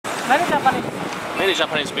Many Japanese. Many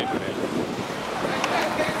Japanese people.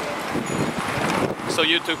 So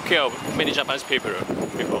you took care of many Japanese people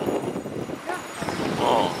before?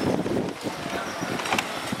 Oh.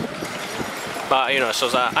 But so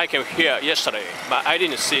that I came here yesterday, but I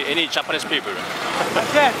didn't see any Japanese people.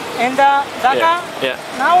 Okay. In the Dhaka, yeah.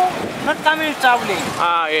 now not coming traveling.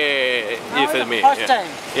 You feel me? First time.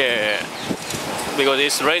 Yeah. Because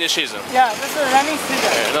it's rainy season. Yeah, this is rainy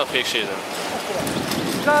season. Yeah, not peak season. Okay.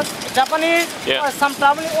 Because Japanese or some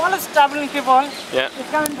traveling, all is traveling people. Yeah.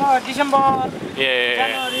 It's coming for December,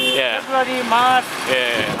 January, February, March.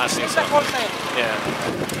 Yeah, I think it's so. the whole time. Yeah.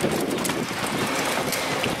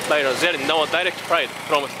 But there is no direct flight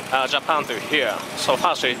from Japan to here. So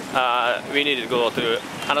first we need to go to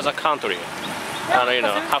another country. Yeah, And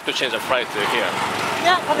have to change the flight to here.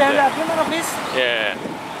 Yeah, for the human office. Yeah.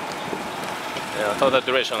 Yeah, total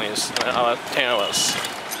duration is 10 hours.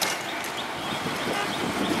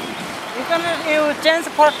 You change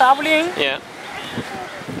for traveling. Yeah.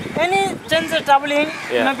 Any change of traveling,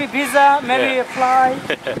 Yeah. maybe visa, maybe flight,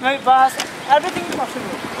 maybe bus, everything is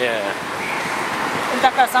possible. Yeah. In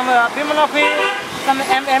Dhaka, some human office, some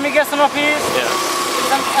immigration office,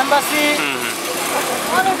 some embassy.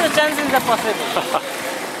 All of the changes are possible.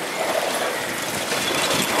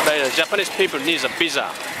 But Japanese people need a visa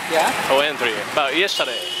for entry. But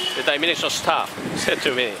yesterday, the immigration staff said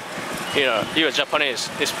to me, you're Japanese,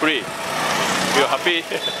 it's free. You're happy?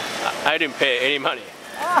 I didn't pay any money.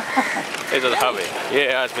 It was happy.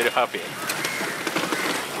 Yeah, I was very happy.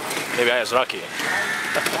 Maybe I was lucky.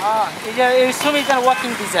 It's a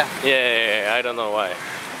working visa. Yeah, I don't know why.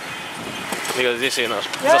 Because this,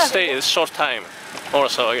 the stay is short time.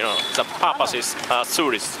 Also, the purpose is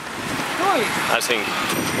tourist. I think.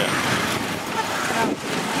 Yeah.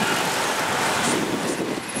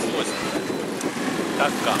 ダ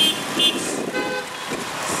ッカ。す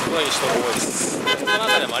ごい人が多いです。この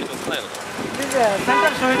中でも割と少ないのかな。This is Central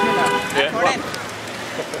Shohid Minar. Yeah.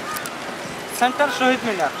 Central Shohid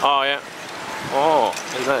Minar. Oh yeah. Oh,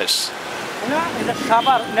 nice. It's a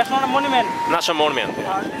Sabar National Monument. National Monument. This is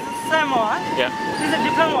the same one. Yeah. This is a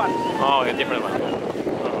different one. Oh, yeah, different one.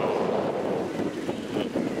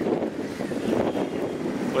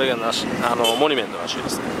 これがモニュメントらしいで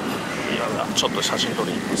すね。ちょっと写真撮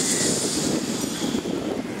りに行きます。